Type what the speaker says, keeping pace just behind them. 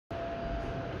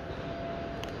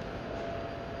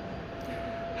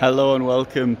Hello and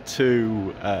welcome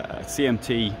to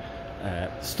CMT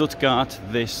Stuttgart.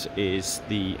 This is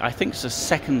I think it's the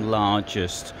second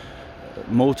largest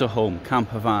motorhome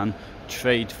campervan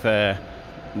trade fair,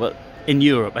 well, in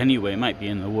Europe anyway, it might be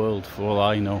in the world for all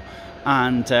I know.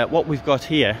 And what we've got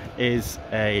here is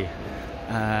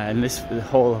in this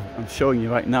hall I'm showing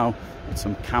you right now,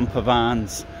 some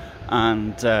campervans,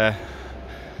 and there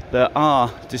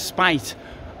are, despite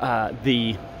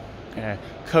the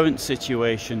current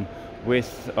situation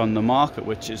on the market,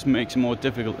 which makes it more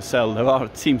difficult to sell, there are,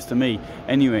 it seems to me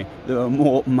anyway, there are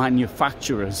more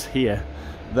manufacturers here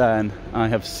than I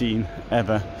have seen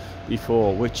ever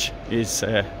before, which is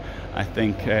I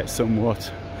think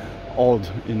somewhat odd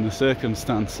in the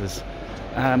circumstances.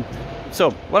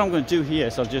 So what I'm going to do here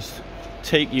is I'll just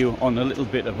take you on a little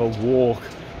bit of a walk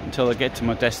until I get to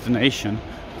my destination,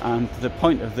 and the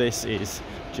point of this is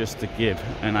just to give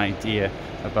an idea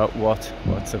about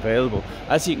what's available.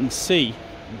 As you can see,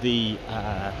 the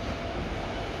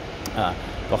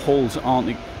halls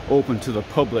aren't open to the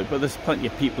public, but there's plenty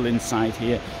of people inside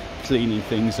here cleaning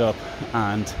things up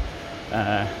and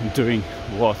doing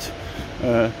what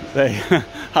they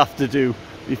have to do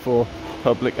before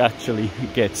public actually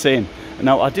gets in.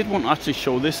 Now, I did want to actually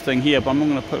show this thing here, but I'm not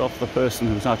going to put off the person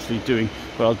who's actually doing,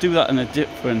 but I'll do that in a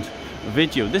different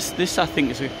video. This I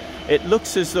think is it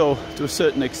looks as though, to a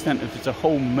certain extent, if it's a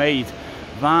homemade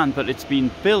van, but it's been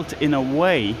built in a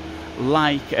way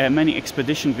like many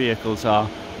expedition vehicles are,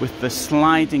 with the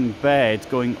sliding bed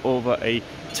going over a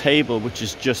table which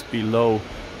is just below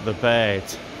the bed.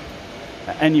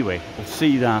 Anyway, we'll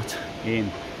see that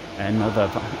in another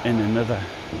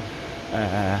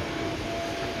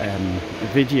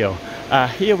video.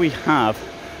 Here we have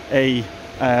a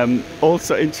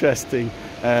also interesting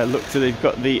look to. They've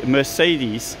got the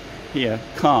Mercedes here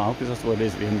car, because that's what it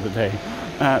is at the end of the day,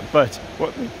 but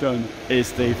what they've done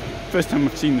is first time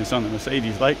I've seen this on a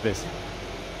Mercedes like this,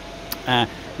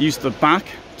 used the back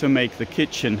to make the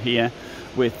kitchen here,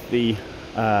 with the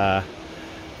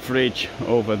fridge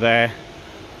over there,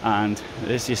 and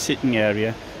there's your sitting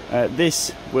area.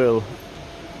 This will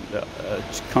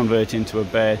convert into a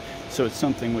bed, so it's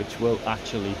something which will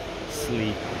actually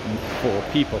sleep for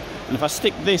people. And if I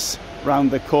stick this round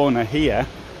the corner here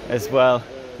as well,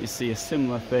 you see a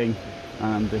similar thing,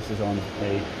 and this is on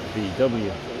a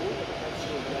VW.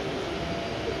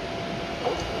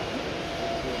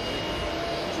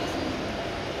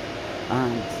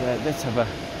 And let's have a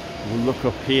look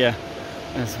up here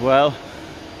as well.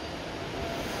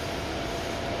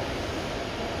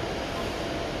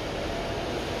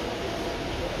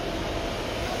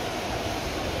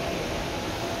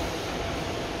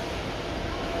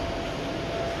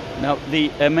 Now,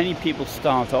 many people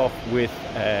start off with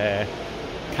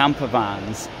camper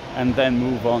vans and then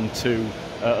move on to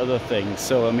other things.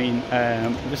 So, I mean,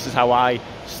 this is how I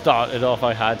started off.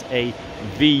 I had a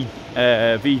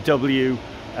VW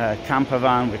camper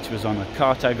van, which was on a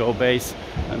Carthago base,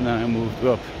 and then I moved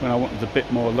up, when I wanted a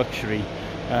bit more luxury,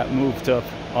 moved up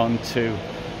onto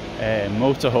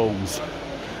motorhomes.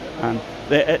 And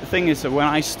the thing is that when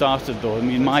I started, though, I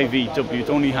mean, my VW,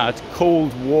 it only had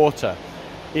cold water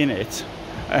in it,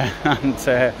 and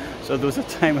so there was a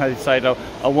time I decided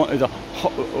I wanted or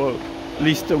at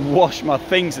least to wash my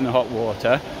things in the hot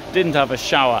water. Didn't have a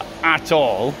shower at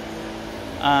all,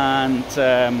 and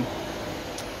so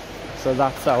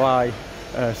that's how I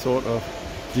sort of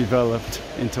developed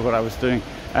into what I was doing.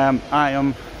 I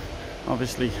am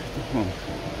obviously, well,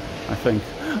 I think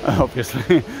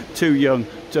obviously too young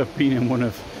to have been in one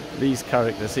of these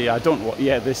characters here. I don't know what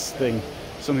year this thing,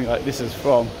 something like this, is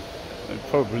from.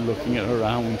 Probably looking at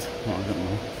around, well, I don't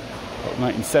know,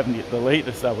 1970 at the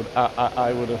latest, I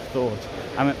would have thought.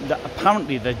 I mean,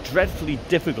 apparently they're dreadfully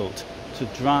difficult to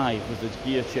drive with the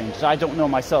gear changes. I don't know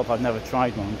myself, I've never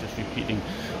tried one, I'm just repeating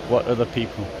what other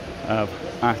people have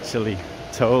actually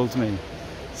told me.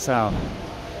 So,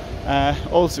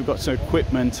 also got some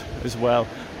equipment as well,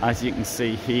 as you can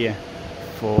see here,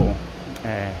 for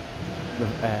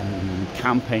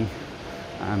camping,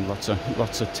 and lots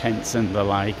of tents and the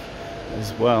like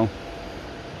as well.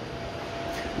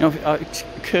 You know, it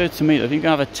occurred to me that if you can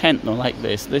have a tent though like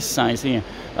this size here,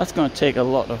 that's going to take a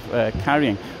lot of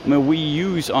carrying. I mean, we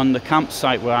use on the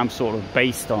campsite where I'm sort of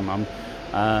based on,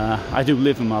 I do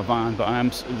live in my van,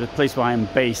 but the place where I am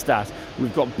based at,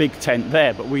 we've got a big tent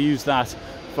there, but we use that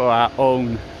for our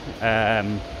own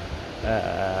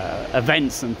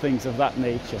events and things of that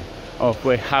nature. Or if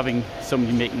we're having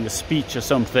somebody making a speech or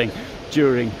something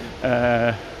during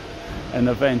an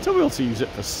event. So we also use it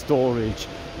for storage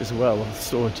as well,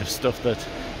 storage of stuff that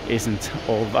isn't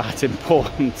all that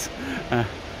important.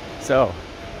 So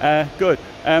Good.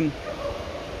 I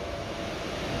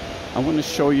want to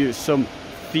show you some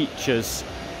features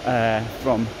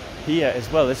from here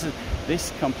as well.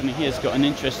 This company here has got an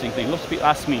interesting thing. Lots of people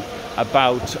ask me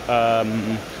about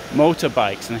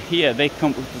motorbikes, and here they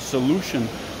come up with a solution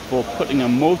for putting a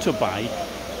motorbike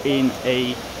in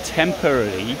a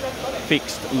temporary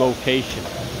fixed location,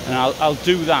 and I'll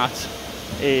do that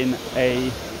in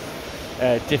a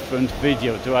different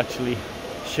video to actually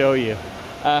show you.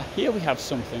 Here we have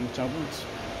something which I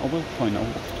will point out.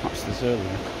 Perhaps this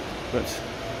earlier, but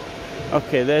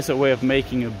okay, there's a way of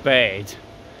making a bed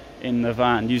in the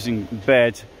van using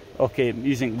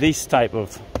using this type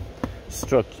of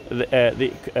structure,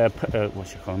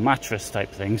 what you call mattress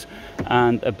type things,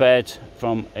 and a bed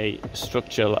from a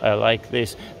structure like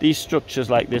this. These structures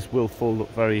like this will fold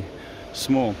up very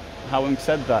small. Having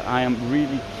said that, I am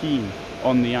really keen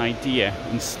on the idea,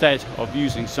 instead of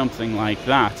using something like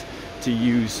that, to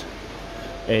use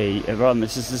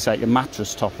this is like a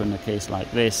mattress top in a case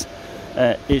like this,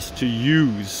 is to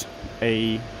use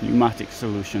a pneumatic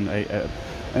solution,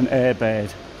 an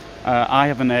airbed. I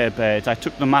have an airbed. I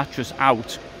took the mattress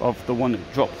out of the one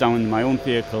that dropped down in my own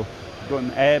vehicle, got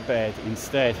an airbed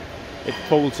instead. It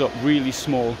folds up really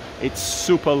small, it's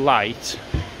super light,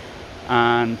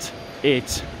 and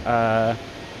it's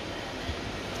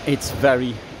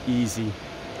very easy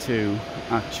to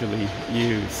actually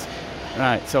use.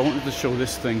 Right, so I wanted to show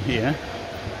this thing here,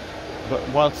 but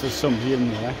whilst there's somebody in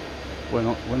there, we're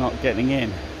not getting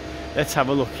in. Let's have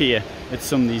a look here at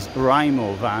some of these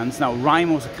Renault vans. Now,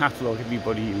 Renault's a catalogue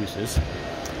everybody uses,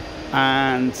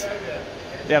 and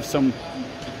they have some,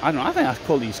 I don't know, I think I'd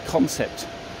call these concept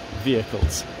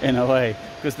vehicles in a way,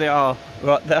 because they are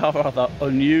rather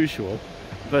unusual.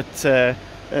 But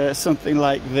something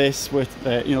like this with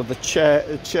the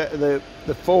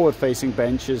forward-facing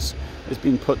bench has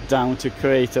been put down to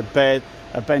create a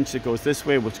bench that goes this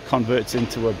way, which converts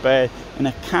into a bed, and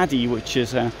a caddy, which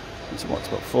is it's about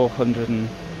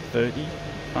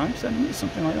 435 centimeters,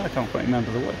 something like that. I can't quite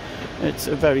remember the word. It's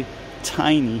a very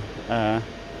tiny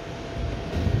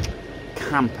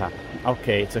camper.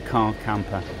 Okay, it's a car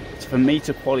camper. It's, for me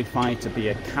to qualify to be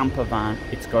a camper van,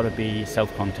 it's got to be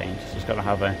self-contained. So it's got to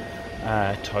have a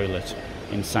toilet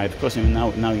inside. Of course, now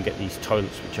you can get these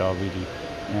toilets which are really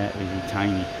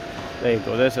tiny. There you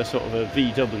go. There's a sort of a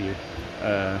VW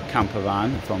camper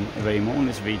van from Renault, and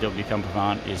this VW camper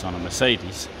van is on a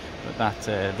Mercedes, but that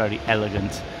very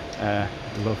elegant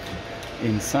look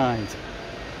inside.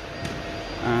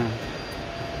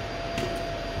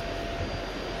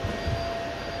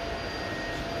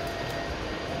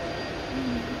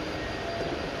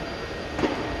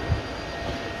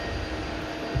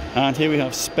 And here we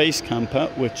have Space Camper,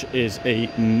 which is a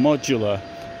modular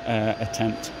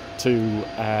attempt to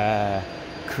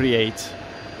create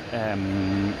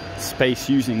space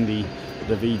using the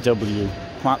VW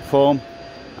platform.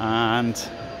 And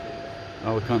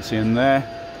we can't see in there.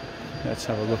 Let's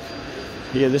have a look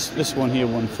here. This one here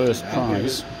won first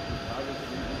prize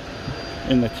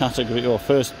in the category, or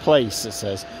first place it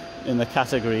says, in the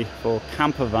category for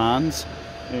camper vans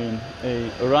in a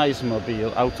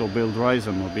Reisemobil, auto build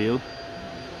Reisemobil.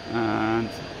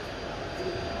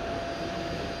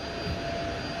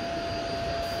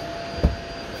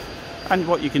 And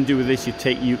what you can do with this, you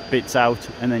take bits out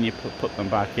and then you put them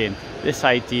back in. This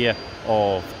idea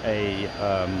of the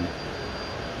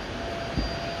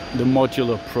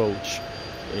modular approach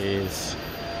is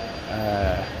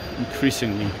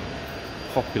increasingly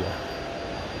popular.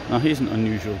 Now, here's an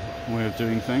unusual way of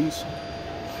doing things.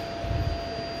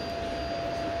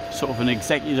 Sort of an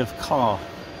executive car,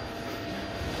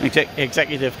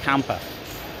 executive camper.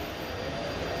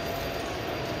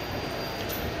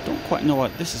 Don't quite know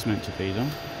what this is meant to be though.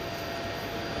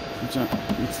 It's not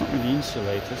really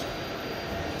insulated.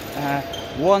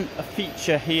 One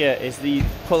feature here is the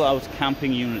pull-out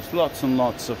camping units. Lots and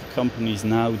lots of companies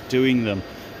now doing them,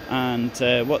 and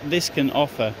what this can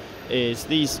offer is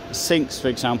these sinks, for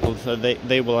example, so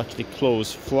they will actually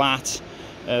close flat.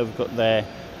 We've got there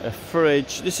a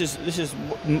fridge. This is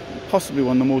possibly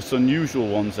one of the most unusual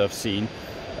ones I've seen.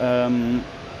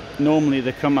 Normally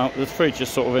they come out, the fridge is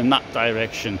sort of in that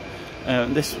direction.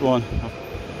 This one, I've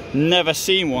never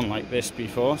seen one like this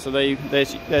before. So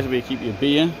there's where you keep your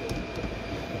beer.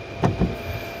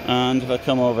 And if I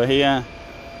come over here,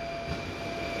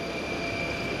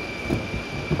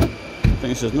 I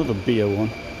think this is another beer one.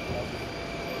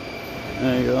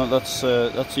 There you go. That's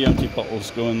the empty bottles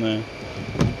going there.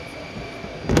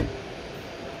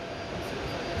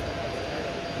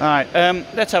 Alright,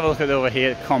 let's have a look at over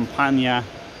here, Campania.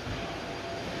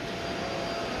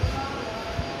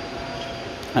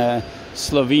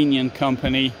 Slovenian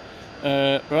company.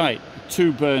 Right,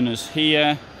 2 burners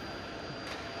here.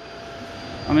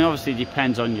 I mean, obviously it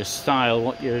depends on your style,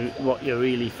 what you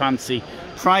really fancy.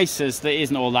 Prices, there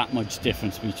isn't all that much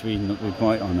difference between them, to be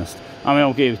quite honest. I mean,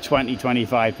 I'll give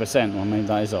 20-25%. I mean,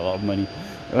 that is a lot of money.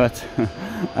 But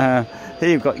here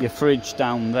you've got your fridge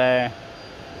down there.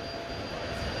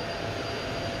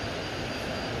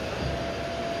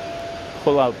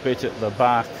 Pull out bit at the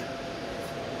back.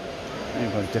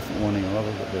 You've got a different one here. Have a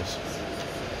look at this.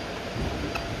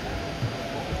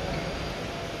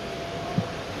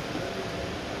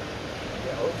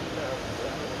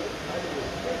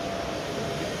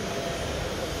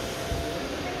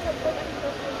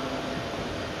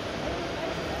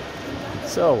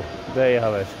 So there you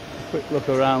have it. A quick look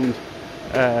around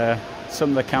some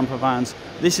of the camper vans.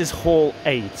 This is hall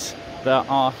 8. There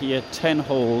are here 10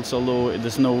 halls, although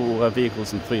there's no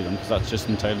vehicles in 3 of them, because that's just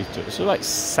entirely too. So like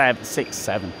 6,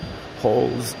 7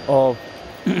 halls of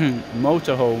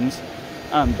motorhomes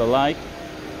and the like.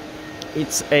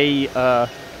 It's a,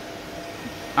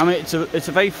 I mean, it's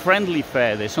a very friendly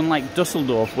fair. This, unlike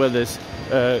Dusseldorf, where there's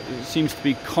seems to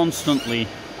be constantly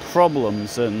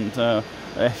problems, and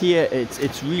here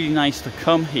it's really nice to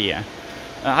come here.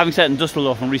 Having said, in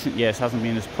Dusseldorf in recent years hasn't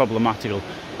been as problematical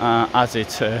as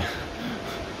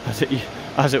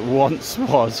it once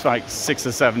was, like 6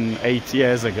 or 7, 8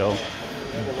 years ago.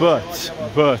 But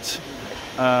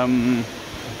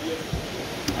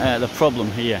the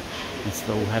problem here is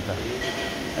the weather.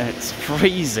 It's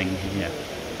freezing here.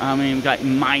 I mean, like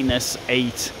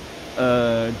 -8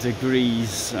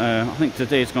 degrees. I think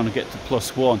today it's going to get to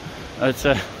 +1.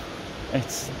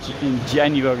 It's in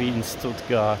January in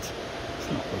Stuttgart.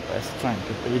 It's not the best time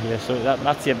to be here. So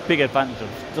that's the big advantage of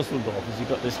Dusseldorf, is you've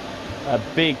got this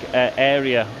big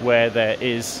area where there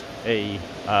is a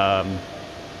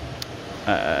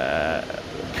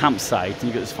campsite, and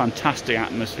you've got this fantastic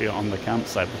atmosphere on the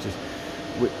campsite,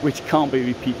 which can't be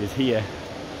repeated here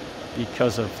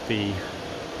because of the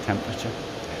temperature.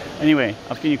 Anyway,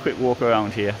 I've given you a quick walk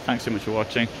around here. Thanks so much for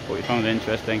watching. Hope you found it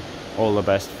interesting. All the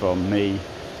best from me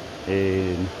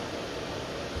in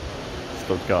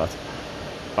Stuttgart.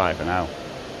 Bye for now.